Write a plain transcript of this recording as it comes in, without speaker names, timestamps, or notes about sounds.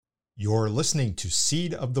You're listening to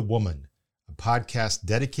Seed of the Woman, a podcast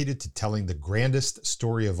dedicated to telling the grandest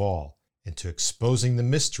story of all and to exposing the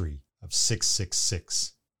mystery of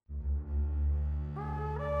 666.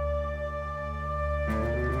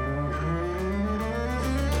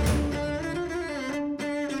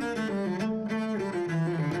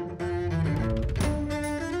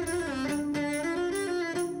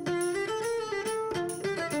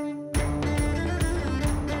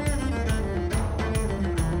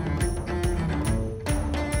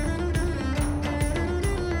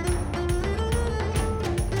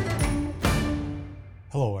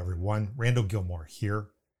 Hello everyone, Randall Gilmore here.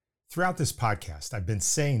 Throughout this podcast, I've been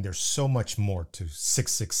saying there's so much more to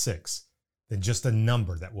 666 than just a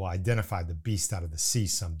number that will identify the beast out of the sea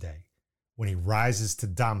someday when he rises to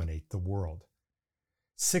dominate the world.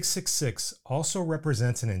 666 also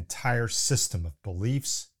represents an entire system of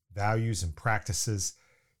beliefs, values, and practices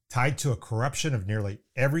tied to a corruption of nearly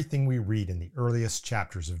everything we read in the earliest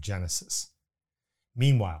chapters of Genesis.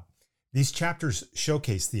 Meanwhile, these chapters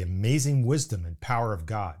showcase the amazing wisdom and power of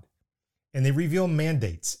God, and they reveal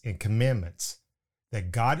mandates and commandments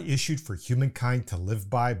that God issued for humankind to live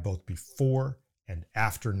by both before and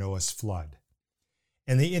after Noah's flood.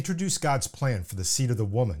 And they introduce God's plan for the seed of the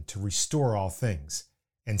woman to restore all things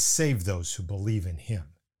and save those who believe in him.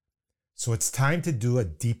 So it's time to do a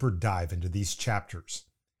deeper dive into these chapters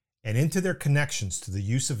and into their connections to the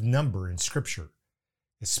use of number in Scripture,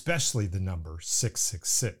 especially the number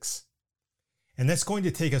 666. And that's going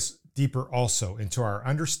to take us deeper also into our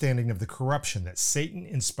understanding of the corruption that Satan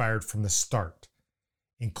inspired from the start,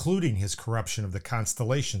 including his corruption of the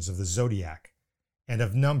constellations of the zodiac and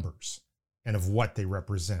of numbers and of what they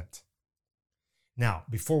represent. Now,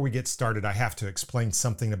 before we get started, I have to explain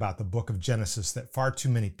something about the book of Genesis that far too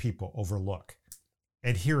many people overlook.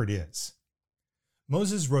 And here it is.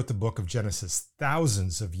 Moses wrote the book of Genesis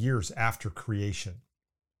thousands of years after creation.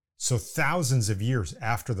 So thousands of years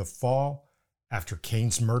after the fall, after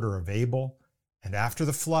Cain's murder of Abel, and after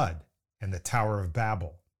the flood and the Tower of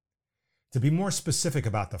Babel. To be more specific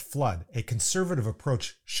about the flood, a conservative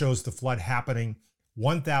approach shows the flood happening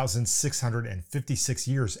 1,656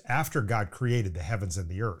 years after God created the heavens and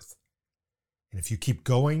the earth. And if you keep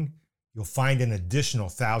going, you'll find an additional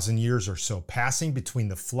 1,000 years or so passing between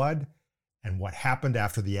the flood and what happened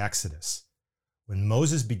after the Exodus, when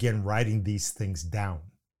Moses began writing these things down.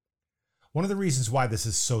 One of the reasons why this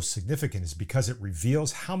is so significant is because it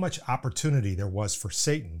reveals how much opportunity there was for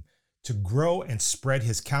Satan to grow and spread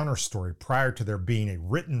his counter-story prior to there being a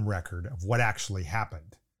written record of what actually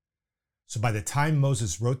happened. So by the time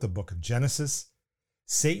Moses wrote the book of Genesis,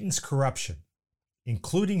 Satan's corruption,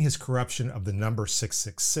 including his corruption of the number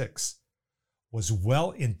 666, was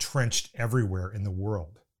well entrenched everywhere in the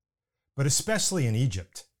world, but especially in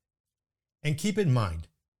Egypt. And keep in mind,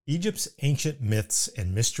 Egypt's ancient myths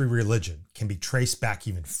and mystery religion can be traced back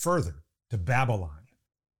even further to Babylon,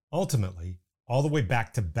 ultimately all the way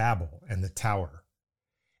back to Babel and the Tower.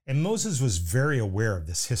 And Moses was very aware of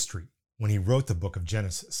this history when he wrote the book of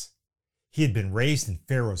Genesis. He had been raised in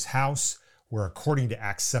Pharaoh's house, where according to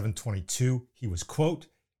Acts 7:22, he was, quote,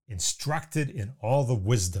 instructed in all the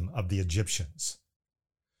wisdom of the Egyptians.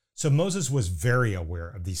 So Moses was very aware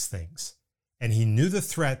of these things. And he knew the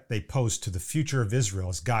threat they posed to the future of Israel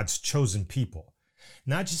as God's chosen people,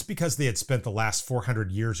 not just because they had spent the last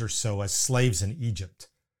 400 years or so as slaves in Egypt,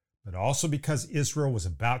 but also because Israel was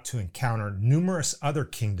about to encounter numerous other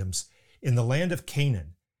kingdoms in the land of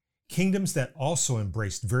Canaan, kingdoms that also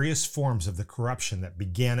embraced various forms of the corruption that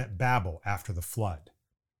began at Babel after the flood.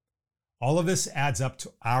 All of this adds up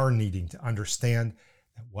to our needing to understand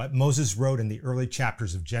that what Moses wrote in the early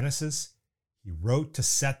chapters of Genesis, he wrote to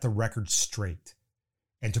set the record straight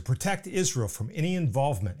and to protect Israel from any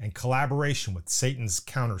involvement and collaboration with Satan's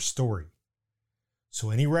counter-story.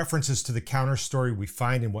 So any references to the counter-story we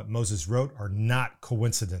find in what Moses wrote are not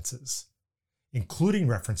coincidences, including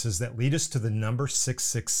references that lead us to the number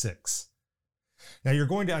 666. Now you're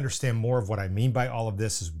going to understand more of what I mean by all of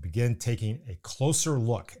this as we begin taking a closer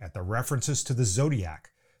look at the references to the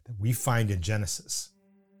zodiac that we find in Genesis.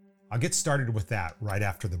 I'll get started with that right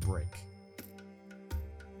after the break.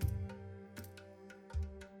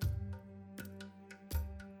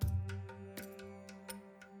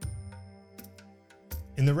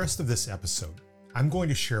 In the rest of this episode, I'm going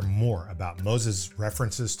to share more about Moses'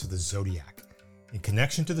 references to the zodiac in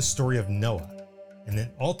connection to the story of Noah, and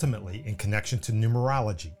then ultimately in connection to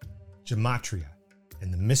numerology, gematria,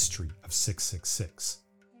 and the mystery of 666.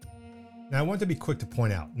 Now, I want to be quick to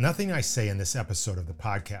point out, nothing I say in this episode of the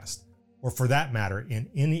podcast, or for that matter in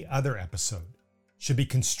any other episode, should be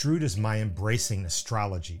construed as my embracing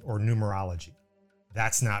astrology or numerology.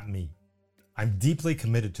 That's not me. I'm deeply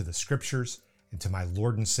committed to the scriptures and to my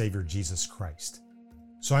Lord and Savior Jesus Christ.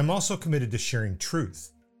 So I'm also committed to sharing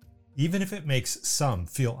truth, even if it makes some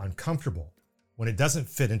feel uncomfortable when it doesn't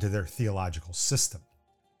fit into their theological system.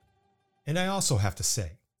 And I also have to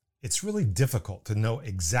say, it's really difficult to know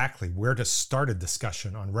exactly where to start a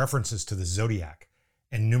discussion on references to the zodiac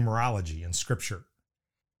and numerology in Scripture.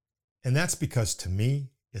 And that's because to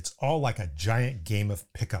me, it's all like a giant game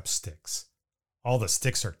of pickup sticks. All the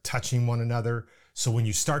sticks are touching one another, so when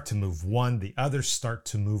you start to move one, the others start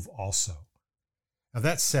to move also. Now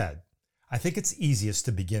that said, I think it's easiest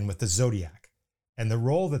to begin with the zodiac and the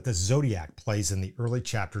role that the zodiac plays in the early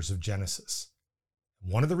chapters of Genesis.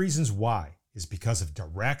 One of the reasons why is because of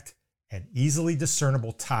direct and easily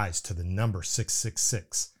discernible ties to the number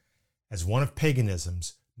 666 as one of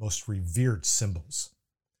paganism's most revered symbols.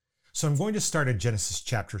 So I'm going to start at Genesis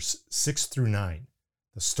chapters 6 through 9,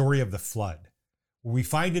 the story of the flood, where we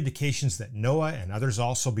find indications that Noah and others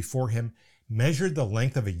also before him measured the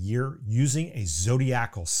length of a year using a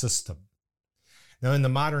zodiacal system. Now in the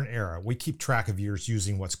modern era, we keep track of years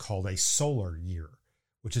using what's called a solar year,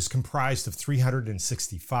 which is comprised of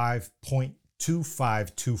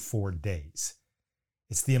 365.2524 days.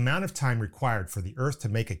 It's the amount of time required for the Earth to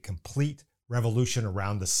make a complete revolution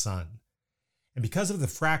around the sun. And because of the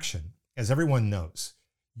fraction, as everyone knows,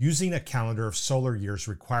 using a calendar of solar years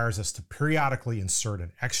requires us to periodically insert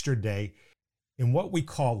an extra day in what we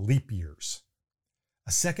call leap years.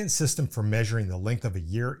 A second system for measuring the length of a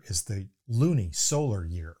year is the lunisolar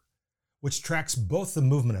year, which tracks both the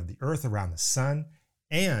movement of the Earth around the sun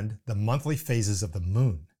and the monthly phases of the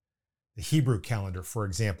moon. The Hebrew calendar, for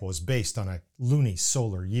example, is based on a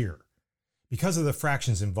lunisolar year. Because of the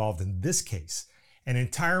fractions involved in this case, an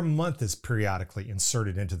entire month is periodically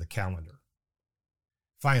inserted into the calendar.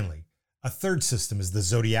 Finally, a third system is the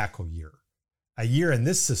zodiacal year. A year in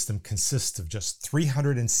this system consists of just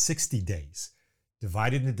 360 days,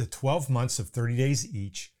 divided into 12 months of 30 days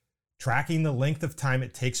each, tracking the length of time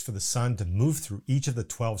it takes for the sun to move through each of the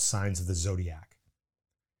 12 signs of the zodiac.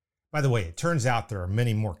 By the way, it turns out there are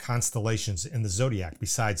many more constellations in the zodiac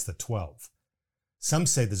besides the 12. Some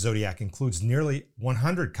say the zodiac includes nearly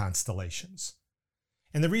 100 constellations.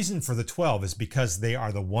 And the reason for the 12 is because they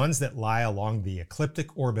are the ones that lie along the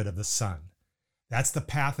ecliptic orbit of the sun. That's the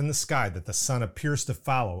path in the sky that the sun appears to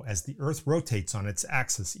follow as the Earth rotates on its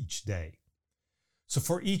axis each day. So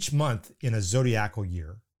for each month in a zodiacal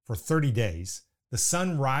year, for 30 days, the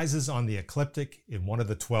sun rises on the ecliptic in one of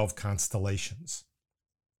the 12 constellations.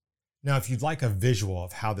 Now, if you'd like a visual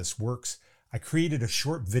of how this works, I created a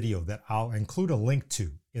short video that I'll include a link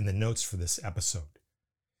to in the notes for this episode.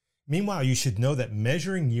 Meanwhile, you should know that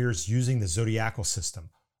measuring years using the zodiacal system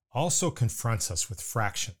also confronts us with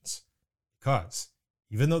fractions, because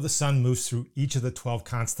even though the sun moves through each of the 12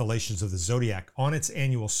 constellations of the zodiac on its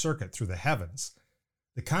annual circuit through the heavens,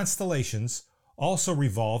 the constellations also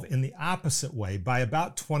revolve in the opposite way by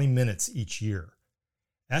about 20 minutes each year.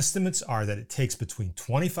 Estimates are that it takes between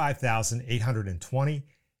 25,820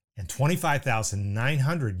 and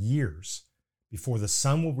 25,900 years before the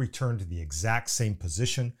sun will return to the exact same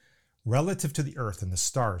position relative to the Earth and the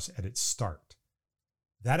stars at its start.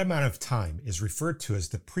 That amount of time is referred to as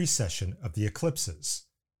the precession of the eclipses,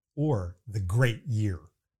 or the Great Year.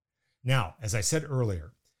 Now, as I said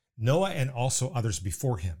earlier, Noah and also others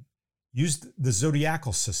before him used the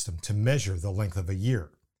zodiacal system to measure the length of a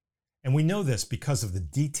year. And we know this because of the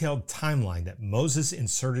detailed timeline that Moses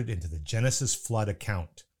inserted into the Genesis flood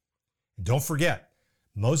account. And don't forget,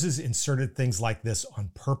 Moses inserted things like this on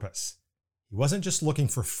purpose. He wasn't just looking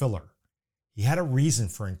for filler. He had a reason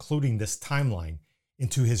for including this timeline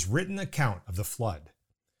into his written account of the flood.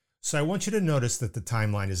 So I want you to notice that the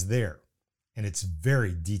timeline is there, and it's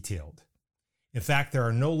very detailed. In fact, there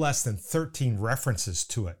are no less than 13 references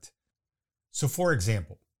to it. So for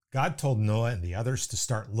example, God told Noah and the others to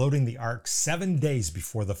start loading the ark 7 days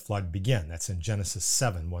before the flood began. That's in Genesis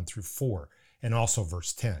 7, 1 through 4, and also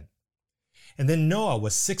verse 10. And then Noah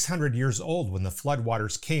was 600 years old when the flood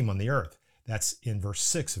waters came on the earth. That's in verse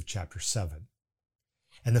 6 of chapter 7.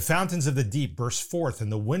 And the fountains of the deep burst forth,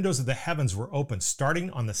 and the windows of the heavens were opened,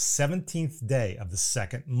 starting on the 17th day of the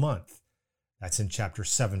second month. That's in chapter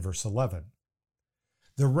 7, verse 11.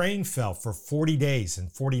 The rain fell for 40 days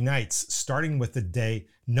and 40 nights, starting with the day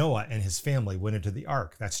Noah and his family went into the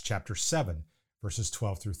ark. That's chapter 7, verses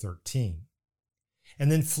 12 through 13.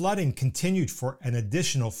 And then flooding continued for an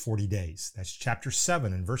additional 40 days. That's chapter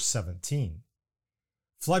 7 and verse 17.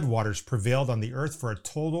 Floodwaters prevailed on the earth for a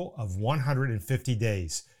total of 150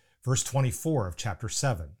 days. Verse 24 of chapter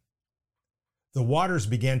 7. The waters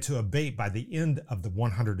began to abate by the end of the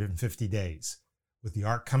 150 days, with the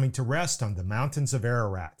ark coming to rest on the mountains of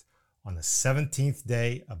Ararat on the 17th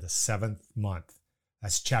day of the 7th month.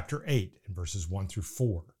 That's chapter 8 in verses 1 through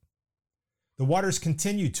 4. The waters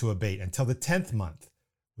continued to abate until the 10th month,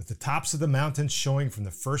 with the tops of the mountains showing from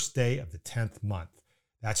the first day of the 10th month.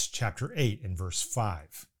 That's chapter 8 in verse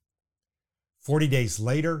 5. 40 days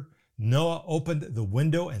later, Noah opened the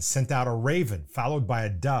window and sent out a raven, followed by a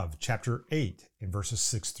dove, chapter 8 in verses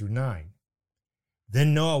 6 through 9.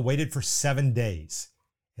 Then Noah waited for 7 days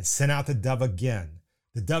and sent out the dove again.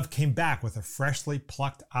 The dove came back with a freshly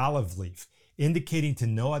plucked olive leaf, indicating to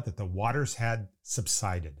Noah that the waters had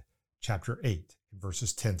subsided, chapter 8 in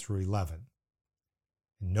verses 10 through 11.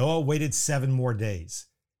 And Noah waited 7 more days,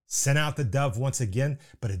 sent out the dove once again,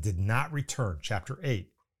 but it did not return, chapter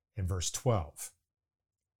 8 in verse 12.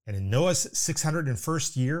 And in Noah's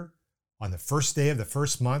 601st year, on the first day of the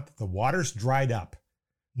first month, the waters dried up.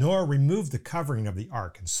 Noah removed the covering of the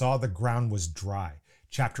ark and saw the ground was dry,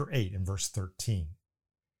 chapter 8 and verse 13.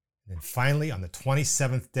 And then finally, on the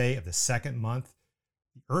 27th day of the second month,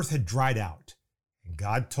 the earth had dried out, and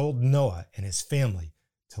God told Noah and his family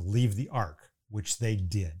to leave the ark, which they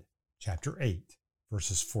did, chapter 8,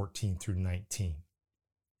 verses 14 through 19.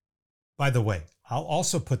 By the way, I'll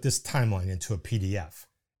also put this timeline into a PDF,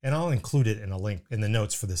 and I'll include it in a link in the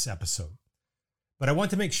notes for this episode. But I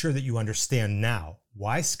want to make sure that you understand now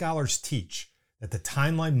why scholars teach that the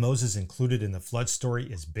timeline Moses included in the flood story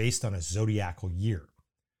is based on a zodiacal year.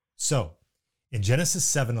 So, in Genesis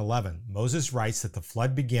 7:11, Moses writes that the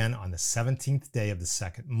flood began on the 17th day of the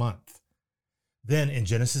second month. Then in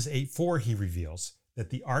Genesis 8:4, he reveals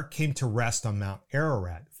that the ark came to rest on Mount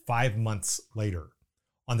Ararat 5 months later,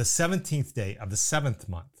 on the 17th day of the 7th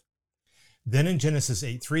month. Then in Genesis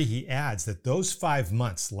 8:3, he adds that those 5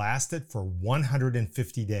 months lasted for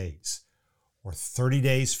 150 days, or 30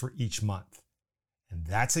 days for each month. And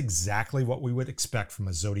that's exactly what we would expect from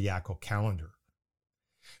a zodiacal calendar.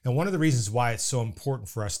 Now, one of the reasons why it's so important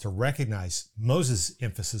for us to recognize Moses'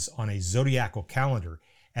 emphasis on a zodiacal calendar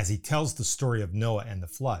as he tells the story of Noah and the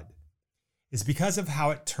flood is because of how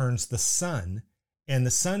it turns the sun and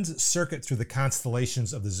the sun's circuit through the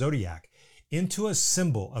constellations of the zodiac into a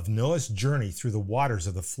symbol of Noah's journey through the waters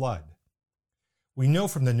of the flood. We know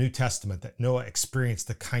from the New Testament that Noah experienced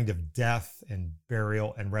a kind of death and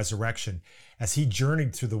burial and resurrection as he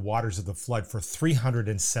journeyed through the waters of the flood for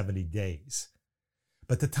 370 days.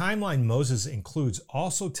 But the timeline Moses includes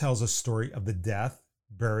also tells a story of the death,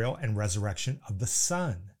 burial, and resurrection of the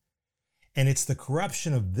sun. And it's the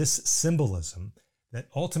corruption of this symbolism that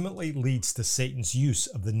ultimately leads to Satan's use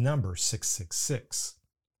of the number 666.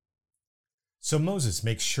 So Moses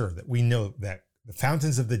makes sure that we know that the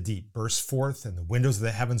fountains of the deep burst forth and the windows of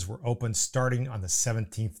the heavens were opened starting on the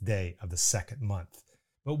 17th day of the second month.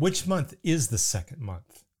 But which month is the second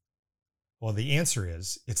month? Well, the answer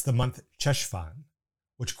is it's the month Cheshvan,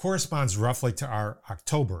 which corresponds roughly to our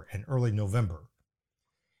October and early November.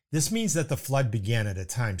 This means that the flood began at a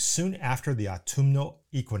time soon after the autumnal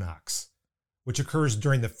equinox, which occurs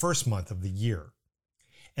during the first month of the year.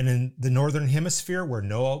 And in the northern hemisphere where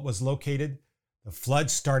Noah was located, the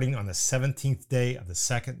flood starting on the 17th day of the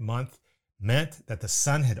second month meant that the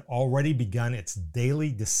sun had already begun its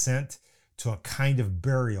daily descent to a kind of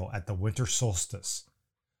burial at the winter solstice,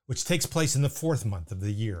 which takes place in the fourth month of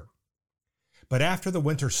the year. But after the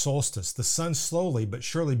winter solstice, the sun slowly but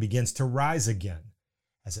surely begins to rise again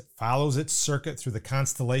as it follows its circuit through the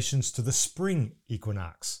constellations to the spring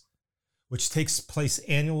equinox, which takes place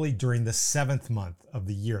annually during the 7th month of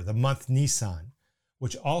the year, the month Nisan,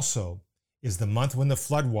 which also is the month when the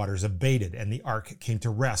floodwaters abated and the ark came to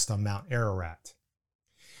rest on Mount Ararat.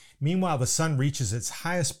 Meanwhile, the sun reaches its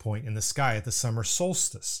highest point in the sky at the summer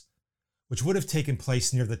solstice, which would have taken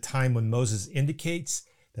place near the time when Moses indicates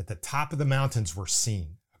that the top of the mountains were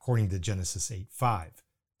seen, according to Genesis 8:5,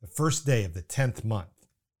 the first day of the 10th month.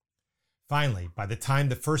 Finally, by the time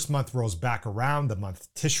the first month rolls back around, the month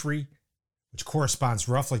Tishri, which corresponds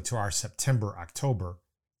roughly to our September-October,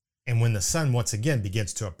 and when the sun once again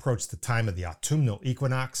begins to approach the time of the autumnal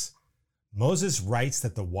equinox, Moses writes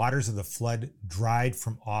that the waters of the flood dried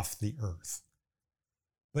from off the earth.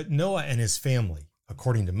 But Noah and his family,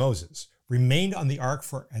 according to Moses, remained on the ark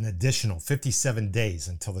for an additional 57 days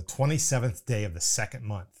until the 27th day of the second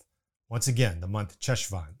month, once again the month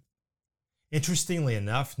Cheshvan. Interestingly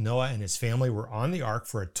enough, Noah and his family were on the ark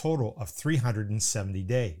for a total of 370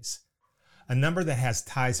 days, a number that has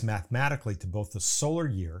ties mathematically to both the solar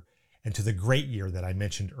year and to the great year that I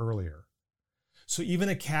mentioned earlier. So even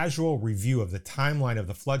a casual review of the timeline of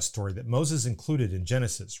the flood story that Moses included in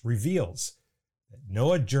Genesis reveals that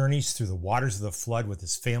Noah journeys through the waters of the flood with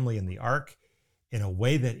his family in the ark in a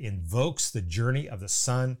way that invokes the journey of the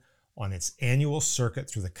sun on its annual circuit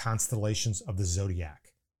through the constellations of the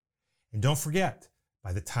zodiac. And don't forget,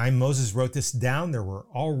 by the time Moses wrote this down, there were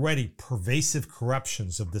already pervasive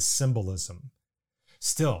corruptions of this symbolism.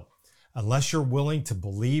 Still, unless you're willing to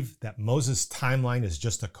believe that Moses' timeline is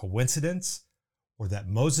just a coincidence, or that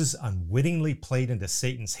Moses unwittingly played into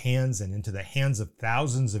Satan's hands and into the hands of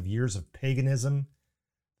thousands of years of paganism,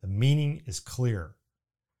 the meaning is clear.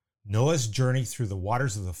 Noah's journey through the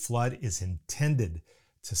waters of the flood is intended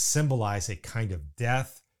to symbolize a kind of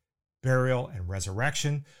death, burial, and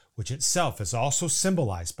resurrection, which itself is also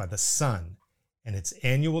symbolized by the sun and its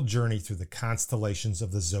annual journey through the constellations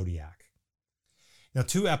of the zodiac. Now,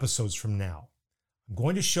 2 episodes from now, I'm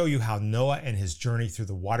going to show you how Noah and his journey through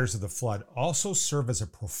the waters of the flood also serve as a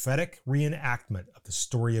prophetic reenactment of the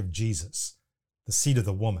story of Jesus, the seed of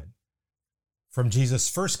the woman, from Jesus'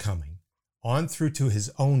 first coming on through to his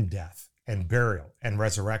own death and burial and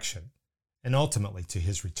resurrection, and ultimately to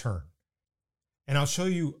his return. And I'll show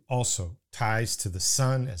you also ties to the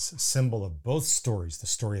sun as a symbol of both stories, the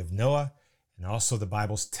story of Noah and also the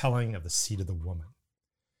Bible's telling of the seed of the woman.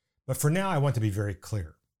 But for now, I want to be very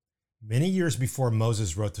clear. Many years before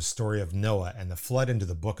Moses wrote the story of Noah and the flood into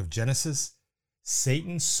the book of Genesis,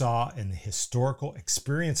 Satan saw in the historical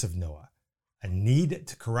experience of Noah a need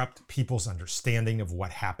to corrupt people's understanding of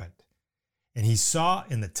what happened. And he saw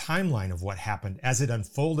in the timeline of what happened as it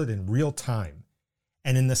unfolded in real time,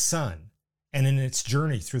 and in the sun, and in its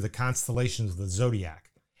journey through the constellations of the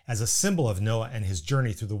zodiac, as a symbol of Noah and his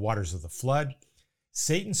journey through the waters of the flood,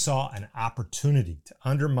 Satan saw an opportunity to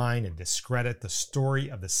undermine and discredit the story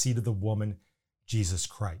of the seed of the woman, Jesus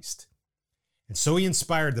Christ. And so he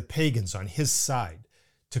inspired the pagans on his side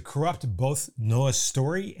to corrupt both Noah's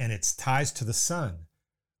story and its ties to the sun,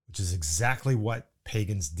 which is exactly what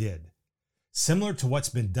pagans did. Similar to what's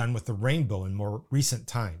been done with the rainbow in more recent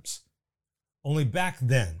times. Only back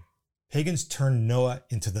then, pagans turned Noah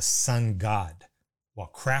into the sun god,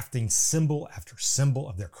 while crafting symbol after symbol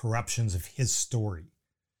of their corruptions of his story.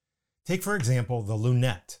 Take, for example, the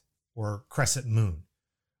lunette, or crescent moon,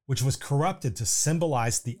 which was corrupted to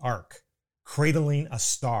symbolize the ark, cradling a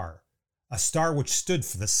star which stood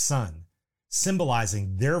for the sun,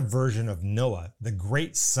 symbolizing their version of Noah, the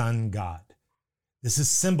great sun god. This is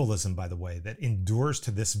symbolism, by the way, that endures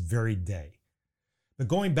to this very day. But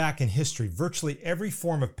going back in history, virtually every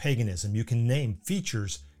form of paganism you can name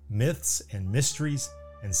features myths and mysteries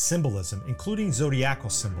and symbolism, including zodiacal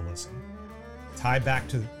symbolism, tie back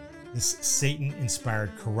to this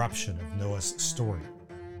Satan-inspired corruption of Noah's story.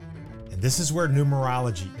 And this is where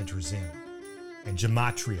numerology enters in, and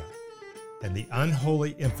gematria, and the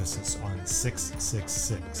unholy emphasis on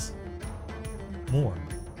 666. More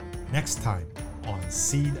next time on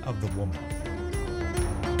Seed of the Woman.